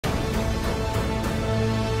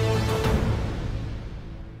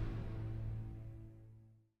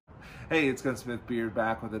Hey, it's GunsmithBeard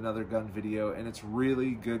back with another gun video, and it's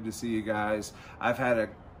really good to see you guys. I've had a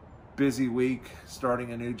busy week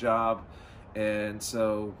starting a new job, and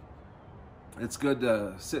so it's good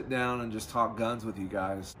to sit down and just talk guns with you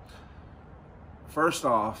guys. First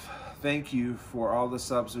off, thank you for all the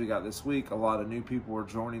subs we got this week. A lot of new people are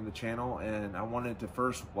joining the channel, and I wanted to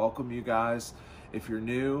first welcome you guys. If you're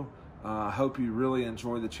new, I hope you really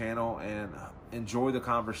enjoy the channel and enjoy the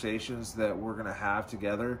conversations that we're gonna have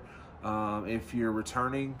together. If you're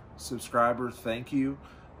returning subscriber, thank you.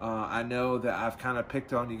 I know that I've kind of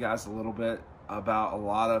picked on you guys a little bit about a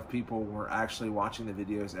lot of people were actually watching the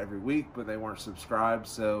videos every week, but they weren't subscribed.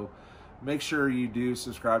 So make sure you do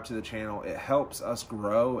subscribe to the channel. It helps us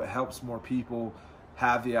grow. It helps more people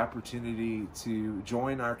have the opportunity to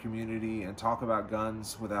join our community and talk about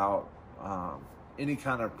guns without any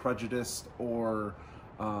kind of prejudice or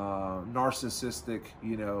narcissistic,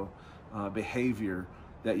 behavior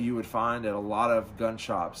that you would find at a lot of gun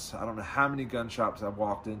shops. I don't know how many gun shops I've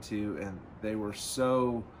walked into, and they were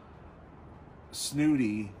so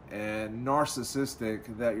snooty and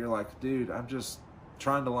narcissistic that you're like, dude, I'm just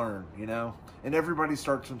trying to learn, and everybody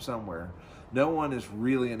starts from somewhere. No one is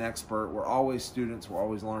really an expert. We're always students. We're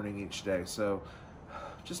always learning each day. So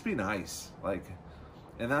just be nice.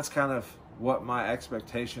 And that's kind of what my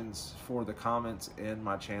expectations for the comments in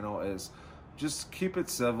my channel is. Just keep it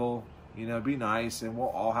civil, be nice, and we'll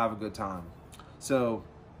all have a good time. So,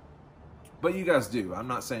 but you guys do. I'm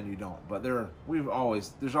not saying you don't, but there's always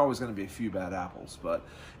going to be a few bad apples. But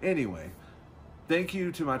anyway, thank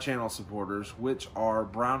you to my channel supporters, which are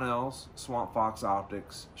BROWNELLS, SWAMPFOX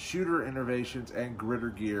Optics, Shooter Innovations, and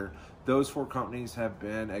GRITR Gear. Those 4 companies have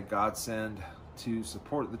been a godsend to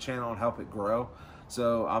support the channel and help it grow.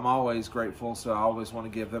 So I'm always grateful. So I always want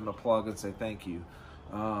to give them a plug and say thank you.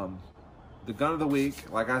 The gun of the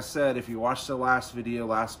week, like I said, if you watched the last video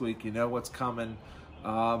last week, you know what's coming.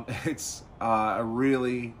 It's a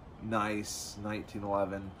really nice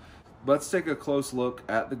 1911. Let's take a close look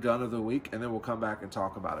at the gun of the week, and then we'll come back and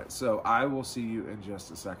talk about it. So I will see you in just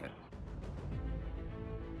a second.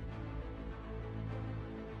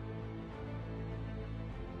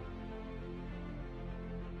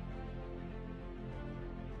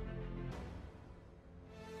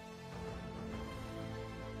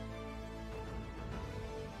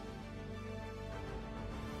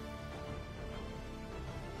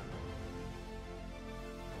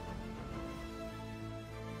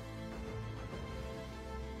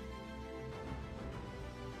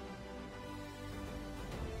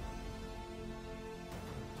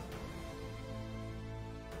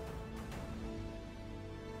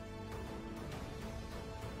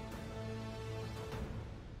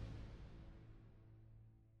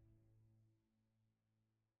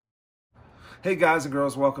 Hey guys and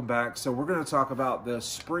girls, welcome back. So we're going to talk about the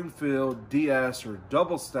Springfield DS or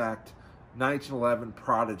double stacked 1911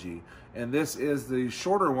 Prodigy. And this is the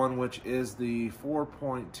shorter one, which is the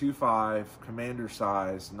 4.25 commander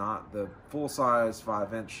size, not the full size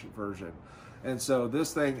 5-inch version. And so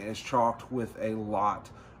this thing is chalked with a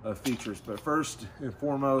lot of features. But first and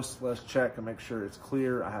foremost, let's check and make sure it's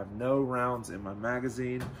clear. I have no rounds in my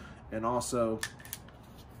magazine, and also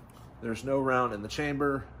there's no round in the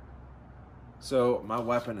chamber. So my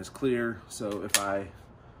weapon is clear. So if I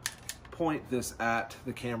point this at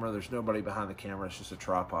the camera, there's nobody behind the camera. It's just a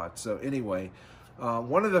tripod. So anyway,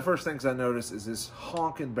 one of the first things I noticed is this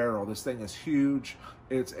honking barrel. This thing is huge.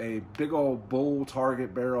 It's a big old bull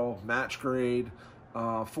target barrel, match grade,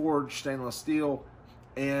 forged stainless steel,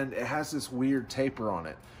 and it has this weird taper on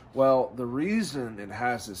it. Well, the reason it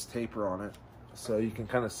has this taper on it, so you can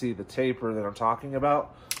kind of see the taper that I'm talking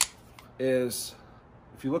about, is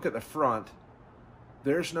if you look at the front,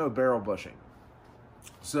 there's no barrel bushing.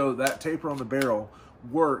 So that taper on the barrel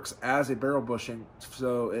works as a barrel bushing,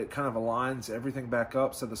 so it kind of aligns everything back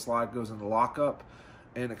up so the slide goes into lockup,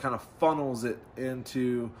 and it kind of funnels it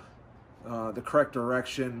into the correct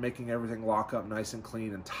direction, making everything lock up nice and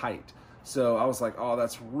clean and tight. So I was like, oh,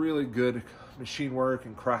 that's really good machine work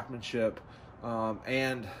and craftsmanship,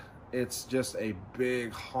 and it's just a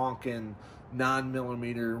big honking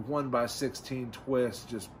 9mm 1x16 twist,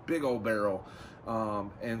 just big old barrel.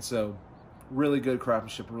 And so really good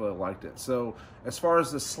craftsmanship, really liked it. So as far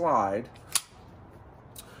as the slide,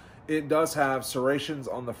 it does have serrations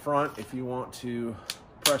on the front if you want to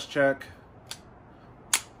press check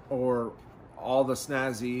or all the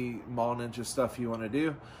snazzy mall ninja stuff you want to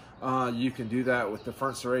do. You can do that with the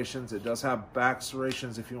front serrations. It does have back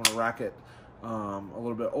serrations if you want to rack it a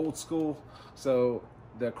little bit old school. So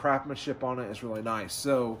the craftsmanship on it is really nice.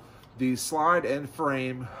 So the slide and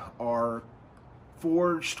frame are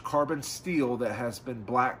forged carbon steel that has been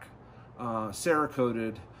black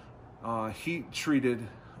Cerakoted, heat treated.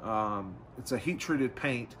 It's a heat treated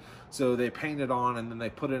paint, so they paint it on and then they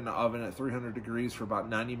put it in the oven at 300 degrees for about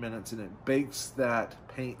 90 minutes, and it bakes that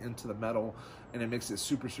paint into the metal, and it makes it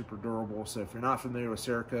super durable. So if you're not familiar with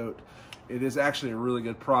Cerakote, it is actually a really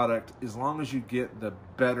good product as long as you get the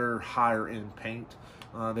better, higher end paint.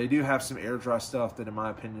 They do have some air dry stuff that in my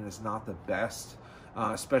opinion is not the best,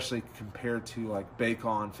 especially compared to like bake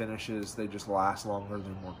on finishes. They just last longer,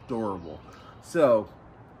 they're more durable. So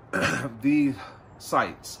the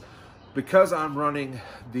sights, because I'm running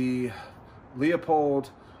the Leupold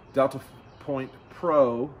Delta Point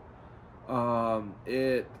Pro,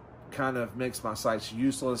 it kind of makes my sights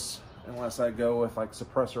useless unless I go with like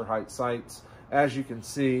suppressor height sights. As you can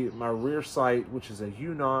see, my rear sight, which is a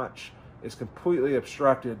U-notch, is completely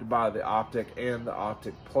obstructed by the optic and the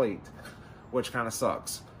optic plate, which kind of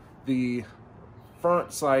sucks. The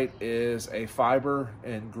front sight is a fiber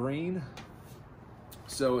and green,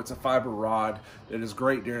 so it's a fiber rod. It is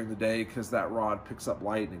great during the day because that rod picks up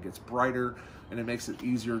light and it gets brighter, and it makes it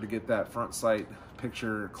easier to get that front sight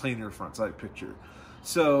picture, cleaner front sight picture.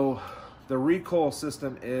 So the recoil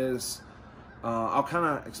system is, I'll kind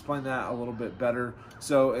of explain that a little bit better.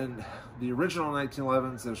 So in the original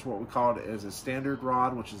 1911s, there's what we called as a standard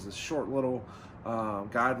rod, which is a short little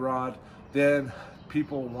guide rod. Then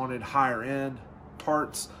people wanted higher end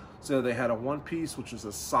parts, so they had a one piece, which was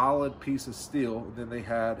a solid piece of steel. Then they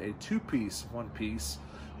had a two piece one piece,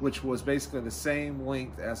 which was basically the same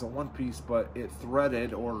length as a one piece, but it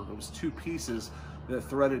threaded, or it was two pieces that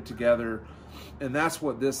threaded together. And that's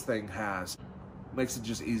what this thing has. Makes it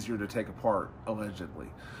just easier to take apart, allegedly.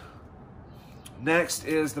 Next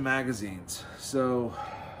is the magazines. So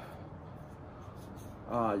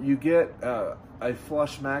you get a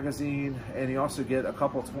flush magazine, and you also get a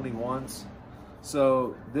couple 21s.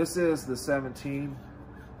 So this is the 17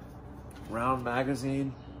 round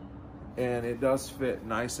magazine, and it does fit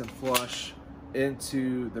nice and flush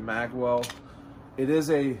into the mag well. It is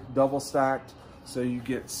a double stacked, so you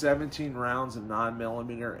get 17 rounds of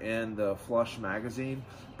 9mm in the flush magazine.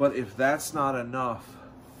 But if that's not enough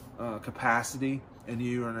capacity and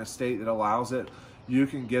you're in a state that allows it, you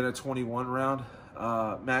can get a 21 round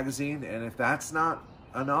magazine. And if that's not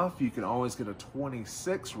enough, you can always get a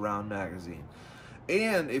 26 round magazine.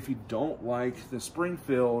 And if you don't like the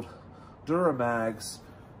Springfield Duramags,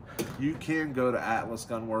 you can go to Atlas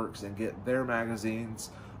Gun Works and get their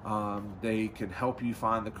magazines. They can help you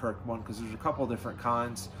find the correct one, because there's a couple different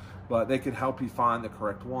kinds, but they can help you find the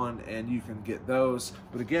correct one, and you can get those.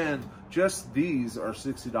 But again, just these are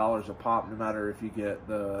 $60 a pop, no matter if you get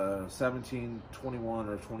the 17, 21,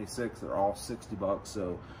 or 26, they're all 60 bucks.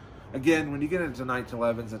 So again, when you get into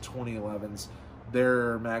 1911s and 2011s,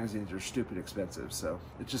 their magazines are stupid expensive. So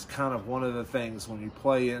it's just kind of one of the things when you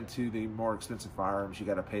play into the more expensive firearms, you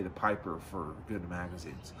got to pay the piper for good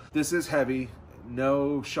magazines. This is heavy.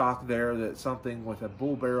 No shock there that something with a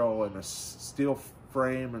bull barrel and a steel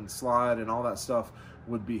frame and slide and all that stuff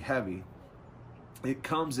would be heavy. It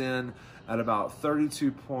comes in at about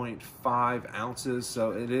 32.5 ounces,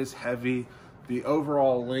 so it is heavy. The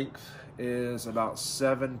overall length is about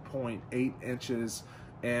 7.8 inches,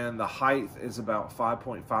 and the height is about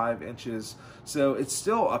 5.5 inches. So it's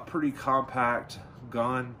still a pretty compact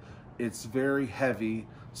gun. It's very heavy,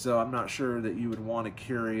 so I'm not sure that you would want to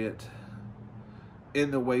carry it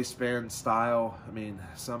in the waistband style. I mean,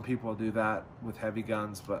 some people do that with heavy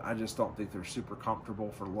guns, but I just don't think they're super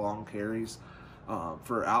comfortable for long carries.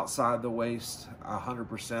 For outside the waist,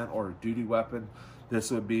 100%, or a duty weapon,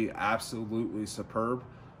 this would be absolutely superb.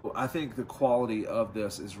 I think the quality of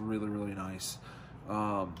this is really nice.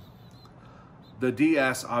 The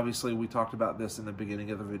DS, obviously, we talked about this in the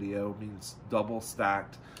beginning of the video, means double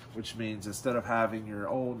stacked, which means instead of having your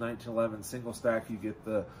old 1911 single stack, you get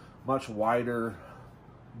the much wider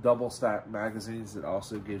double stack magazines that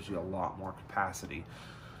also gives you a lot more capacity.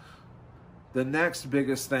 The next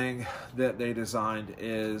biggest thing that they designed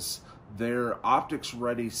is their optics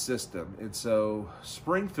ready system. And so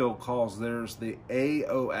Springfield calls theirs the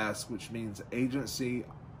A.O.S, which means Agency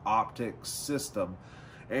Optics System.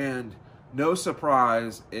 And no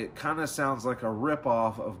surprise, it kind of sounds like a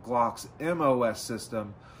ripoff of Glock's MOS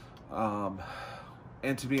system.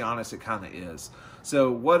 And to be honest, it kind of is.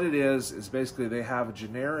 So what it is basically they have a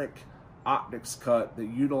generic optics cut that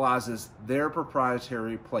utilizes their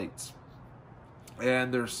proprietary plates.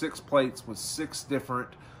 And there's 6 plates with 6 different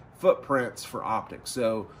footprints for optics.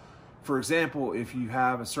 So for example, if you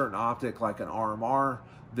have a certain optic like an RMR,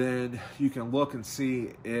 then you can look and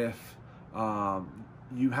see if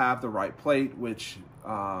you have the right plate, which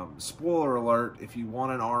spoiler alert, if you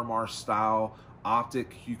want an RMR style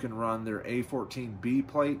optic, you can run their A14B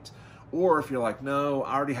plate. Or if you're like, no,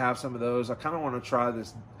 I already have some of those, I kind of want to try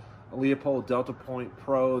this Leopold Delta Point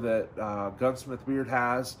Pro that GunsmithBeard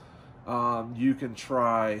has, you can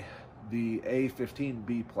try the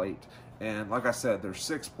A15B plate. And like I said, there's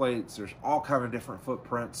 6 plates, there's all kind of different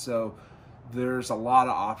footprints, so there's a lot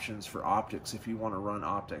of options for optics if you want to run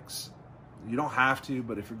optics. You don't have to,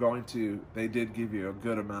 but if you're going to, they did give you a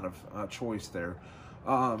good amount of choice there.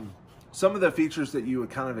 Some of the features that you would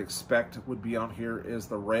kind of expect would be on here is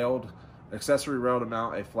the railed, accessory rail to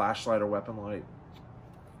mount a flashlight or weapon light.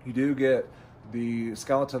 You do get the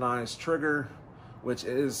skeletonized trigger, which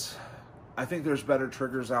is, I think there's better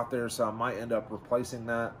triggers out there, so I might end up replacing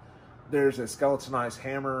that. There's a skeletonized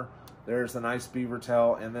hammer, there's the nice beaver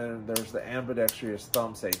tail, and then there's the ambidextrous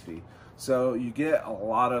thumb safety. So you get a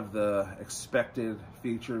lot of the expected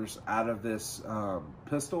features out of this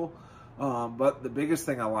pistol. But the biggest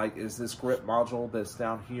thing I like is this grip module that's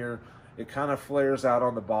down here. It kind of flares out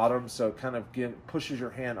on the bottom, so it kind of pushes your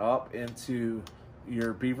hand up into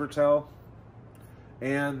your beaver tail.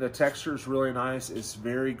 And the texture is really nice. It's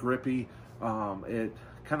very grippy. It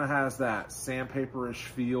kind of has that sandpaperish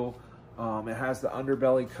feel. It has the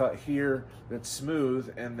underbelly cut here that's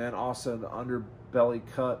smooth, and then also the underbelly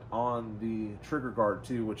cut on the trigger guard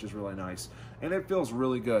too, which is really nice. And it feels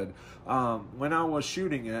really good. When I was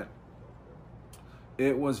shooting it,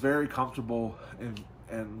 it was very comfortable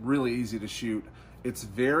and really easy to shoot. It's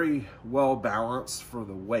very well balanced for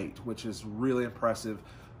the weight, which is really impressive.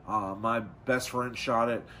 My best friend shot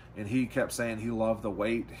it, and he kept saying he loved the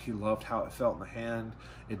weight. He loved how it felt in the hand.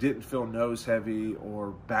 It didn't feel nose heavy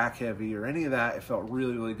or back heavy or any of that. It felt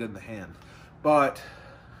really, really good in the hand. But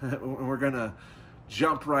we're gonna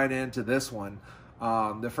jump right into this one.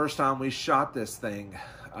 The first time we shot this thing,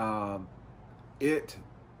 it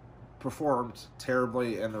performed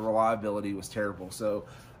terribly and the reliability was terrible. So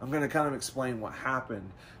I'm going to kind of explain what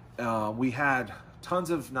happened. We had tons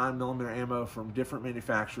of 9mm ammo from different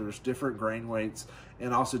manufacturers, different grain weights,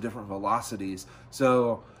 and also different velocities.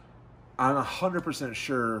 So I'm 100%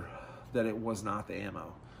 sure that it was not the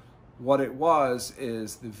ammo. What it was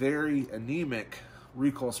is the very anemic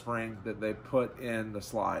recoil spring that they put in the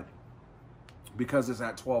slide, because it's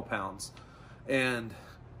at 12 pounds. And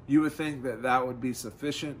you would think that that would be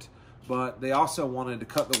sufficient, but they also wanted to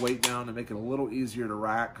cut the weight down and make it a little easier to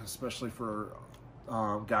rack, especially for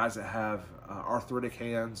guys that have arthritic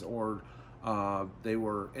hands, or they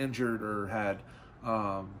were injured or had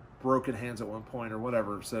broken hands at one point or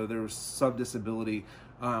whatever. So there was some disability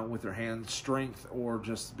with their hand strength, or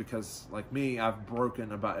just because, like me, I've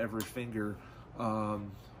broken about every finger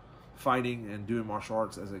fighting and doing martial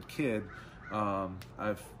arts as a kid.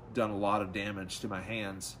 I've done a lot of damage to my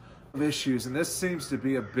hands. Issues, and this seems to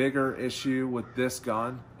be a bigger issue with this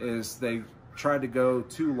gun, is they tried to go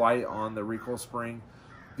too light on the recoil spring.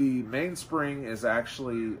 The main spring is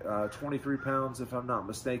actually 23 pounds, if I'm not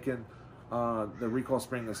mistaken. The recoil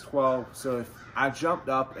spring is 12. So if I jumped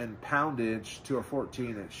up in poundage to a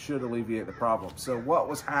 14, it should alleviate the problem. So what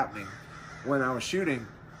was happening when I was shooting,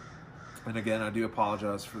 and again, I do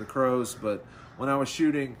apologize for the crows, but when I was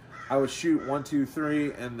shooting, I would shoot 1, 2,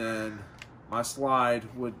 3, and then my slide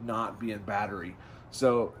would not be in battery.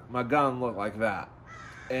 So my gun looked like that.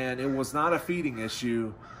 And it was not a feeding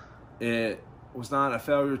issue. It was not a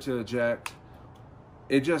failure to eject.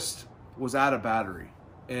 It just was out of battery.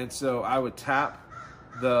 And so I would tap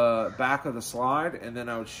the back of the slide, and then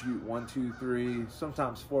I would shoot 1, 2, 3,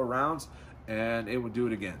 sometimes 4 rounds, and it would do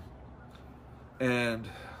it again. And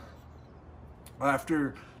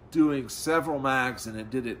after doing several mags, and it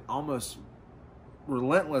did it almost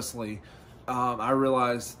relentlessly, I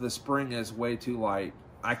realized the spring is way too light.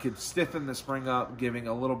 I could stiffen the spring up, giving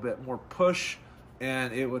a little bit more push,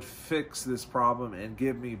 and it would fix this problem and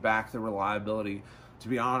give me back the reliability, to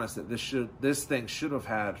be honest, that this thing should have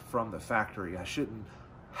had from the factory. I shouldn't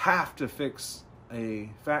have to fix a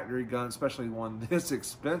factory gun, especially one this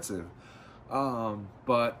expensive.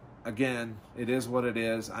 But again, it is what it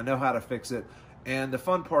is. I know how to fix it. And the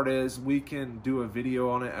fun part is we can do a video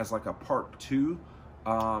on it as like a part 2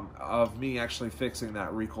 of me actually fixing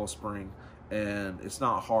that recoil spring, and it's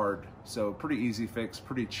not hard. So pretty easy fix,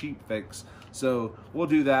 pretty cheap fix. So we'll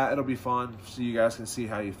do that. It'll be fun so you guys can see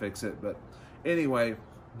how you fix it. But anyway,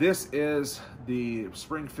 this is the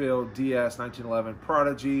Springfield DS 1911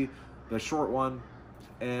 Prodigy, the short one.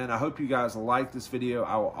 And I hope you guys like this video.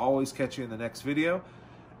 I will always catch you in the next video.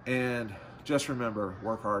 And just remember,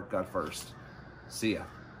 work hard, God first. See ya.